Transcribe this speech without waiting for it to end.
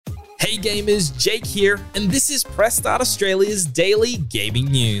Hey gamers, Jake here, and this is Press Start Australia's daily gaming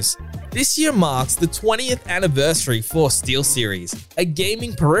news. This year marks the 20th anniversary for SteelSeries, a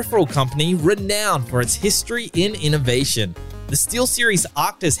gaming peripheral company renowned for its history in innovation. The SteelSeries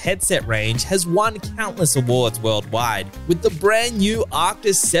Arctis headset range has won countless awards worldwide, with the brand new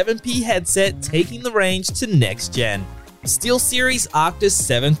Arctis 7P headset taking the range to next gen. SteelSeries Arctis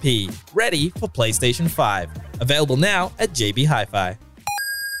 7P, ready for PlayStation 5. Available now at JB Hi-Fi.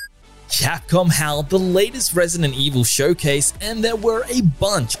 Capcom held the latest Resident Evil showcase, and there were a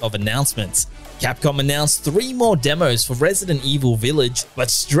bunch of announcements. Capcom announced 3 more demos for Resident Evil Village,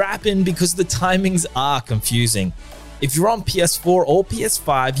 but strap in because the timings are confusing. If you're on PS4 or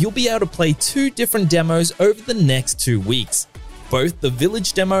PS5, you'll be able to play 2 different demos over the next 2 weeks. Both the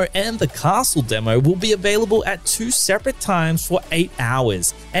Village demo and the Castle demo will be available at 2 separate times for 8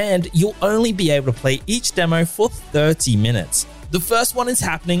 hours, and you'll only be able to play each demo for 30 minutes. The first one is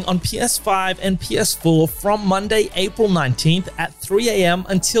happening on PS5 and PS4 from Monday, April 19th at 3 AM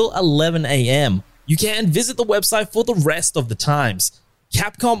until 11 AM. You can visit the website for the rest of the times.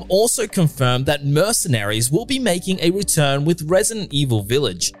 Capcom also confirmed that Mercenaries will be making a return with Resident Evil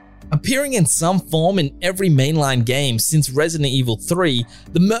Village. Appearing in some form in every mainline game since Resident Evil 3,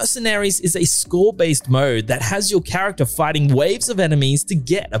 the Mercenaries is a score-based mode that has your character fighting waves of enemies to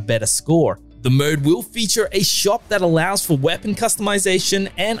get a better score. The mode will feature a shop that allows for weapon customization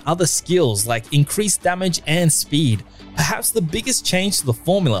and other skills like increased damage and speed, perhaps the biggest change to the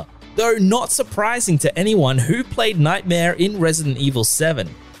formula, though not surprising to anyone who played Nightmare in Resident Evil 7.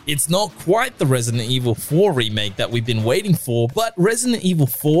 It's not quite the Resident Evil 4 remake that we've been waiting for, but Resident Evil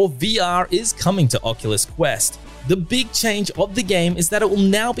 4 VR is coming to Oculus Quest. The big change of the game is that it will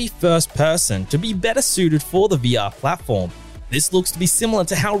now be first person to be better suited for the VR platform. This looks to be similar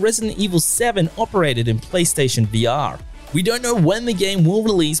to how Resident Evil 7 operated in PlayStation VR. We don't know when the game will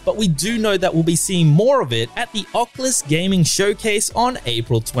release, but we do know that we'll be seeing more of it at the Oculus Gaming Showcase on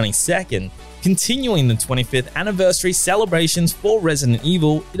April 22nd. Continuing the 25th anniversary celebrations for Resident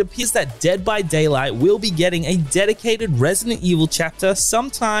Evil, it appears that Dead by Daylight will be getting a dedicated Resident Evil chapter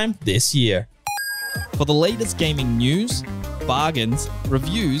sometime this year. For the latest gaming news, bargains,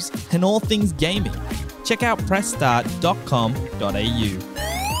 reviews, and all things gaming, check out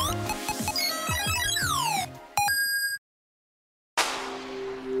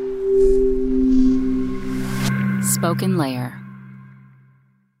Spoken Layer.